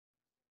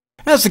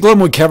As the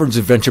Glenwood Caverns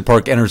Adventure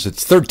Park enters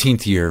its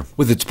 13th year,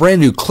 with its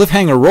brand new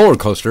cliffhanger roller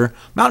coaster,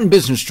 Mountain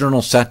Business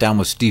Journal sat down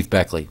with Steve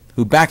Beckley,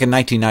 who back in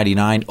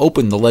 1999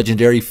 opened the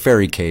legendary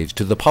Fairy Caves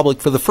to the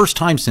public for the first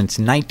time since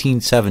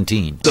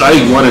 1917. I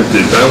wanted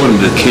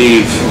the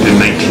cave in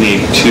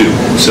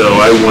 1982, so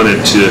I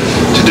wanted to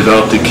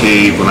develop the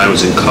cave when I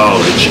was in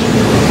college,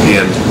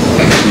 and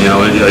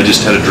I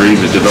just had a dream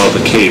to develop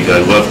a cave. I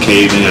love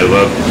caving, I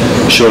love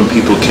showing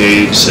people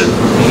caves, and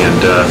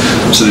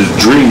so the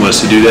dream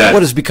was to do that.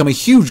 What has become a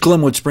huge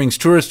Glenwood Springs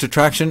tourist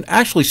attraction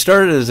actually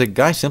started as a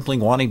guy simply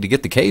wanting to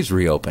get the caves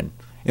reopened.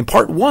 In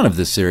part one of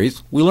this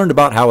series, we learned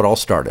about how it all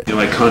started.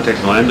 I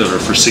contacted the landowner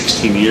for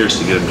 16 years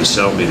to get him to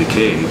sell me the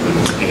cave,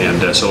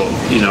 and so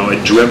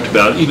I dreamt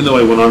about, even though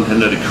I went on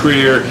and had a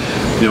career,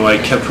 I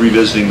kept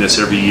revisiting this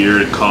every year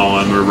and call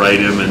him or write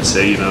him and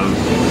say,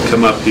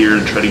 come up here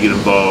and try to get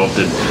involved.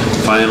 And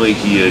finally,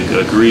 he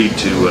agreed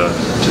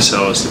to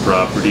sell us the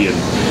property and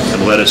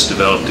let us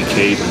develop the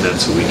cave, and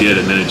that's what we did.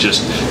 And then it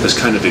just has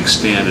kind of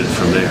expanded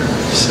from there.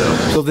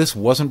 So this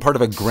wasn't part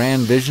of a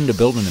grand vision to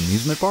build an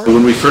amusement park?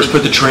 When we first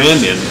put the tram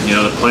in,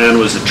 the plan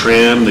was the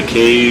tram, the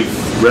cave,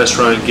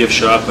 restaurant, gift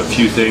shop, a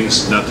few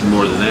things, nothing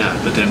more than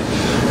that. But then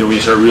when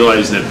you start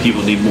realizing that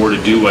people need more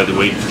to do while they're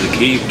waiting for the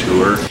cave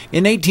tour.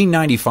 In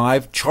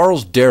 1895,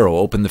 Charles Darrow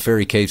opened the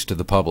Fairy Caves to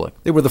the public.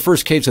 They were the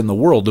first caves in the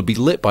world to be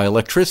lit by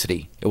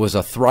electricity. It was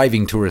a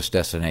thriving tourist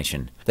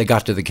destination. They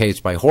got to the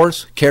caves by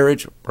horse,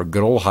 carriage, or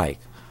good old hike.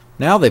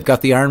 Now they've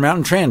got the Iron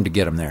Mountain tram to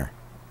get them there.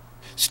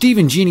 Steve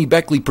and Jeannie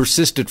Beckley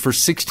persisted for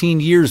 16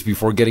 years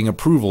before getting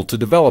approval to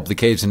develop the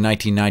caves in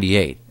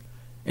 1998.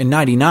 In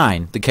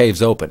 99, the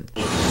caves opened.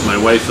 My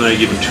wife and I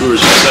giving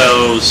tours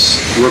ourselves,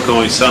 work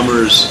going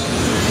summers,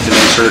 and then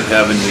we started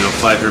having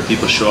 500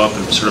 people show up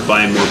and sort of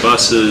buying more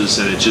buses,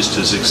 and it just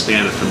has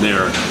expanded from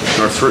there.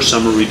 Our first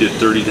summer we did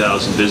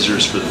 30,000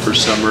 visitors for the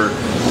first summer.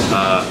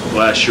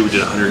 Last year we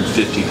did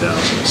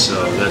 150,000, so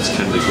that's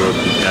kind of the growth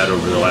we've had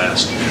over the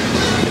last.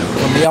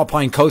 From the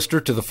Alpine Coaster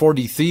to the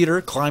 4D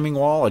Theater, climbing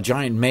wall, a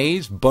giant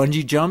maze,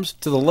 bungee jumps,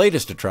 to the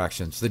latest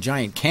attractions, the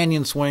giant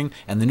canyon swing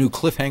and the new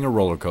cliffhanger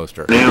roller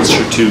coaster. An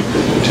answer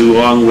to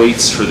long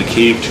waits for the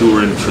cave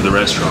tour and for the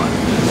restaurant.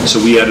 So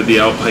we added the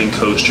Alpine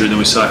Coaster, and then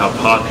we saw how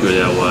popular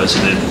that was,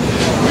 and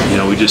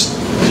then we just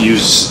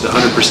used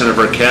 100% of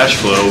our cash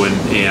flow and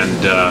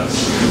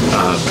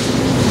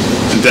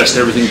invest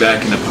everything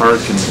back in the park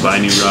and buy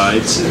new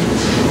rides and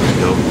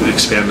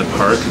expand the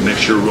park and make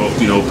sure we're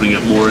opening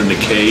up more in the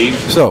cave.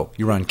 So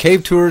you run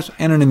cave tours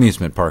and an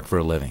amusement park for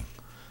a living.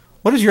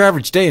 What does your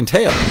average day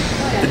entail?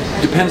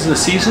 It depends on the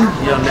season.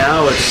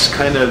 Now it's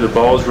kind of the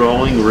ball's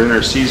rolling. We're in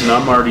our season.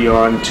 I'm already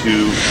on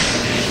to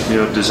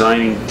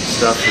designing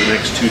stuff for the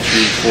next 2,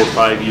 3, 4,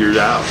 5 years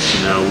out.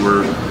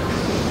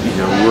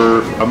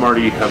 I'm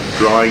already have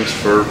drawings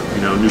for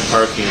new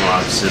parking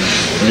lots and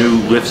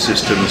new lift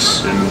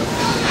systems and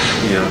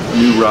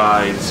new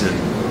rides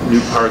and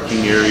new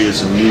parking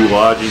areas and new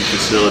lodging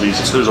facilities.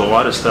 So there's a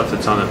lot of stuff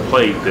that's on the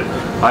plate that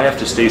I have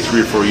to stay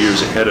 3 or 4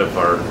 years ahead of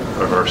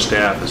our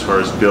staff as far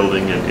as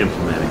building and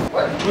implementing.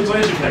 When's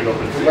laser tag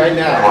open? Right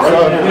now.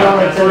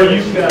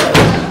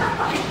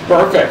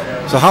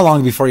 Perfect. So how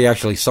long before you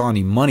actually saw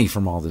any money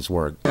from all this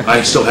work?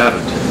 I still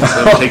haven't. I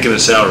haven't taken a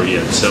salary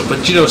yet.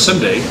 But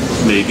someday,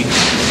 maybe.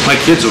 My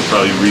kids will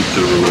probably reap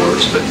the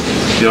rewards. But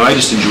I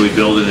just enjoy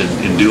building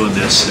and doing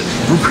this, and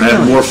I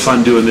have more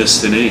fun doing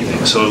this than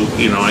anything. So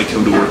I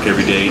come to work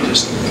every day,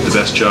 just the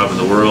best job in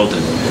the world,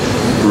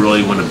 and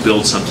really want to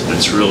build something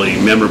that's really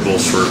memorable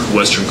for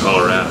Western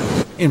Colorado.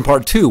 In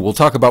part 2, we'll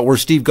talk about where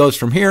Steve goes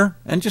from here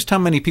and just how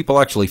many people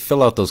actually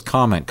fill out those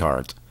comment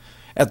cards.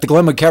 At the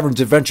Glenwood Caverns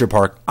Adventure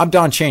Park, I'm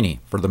Don Cheney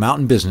for the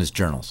Mountain Business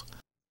Journals.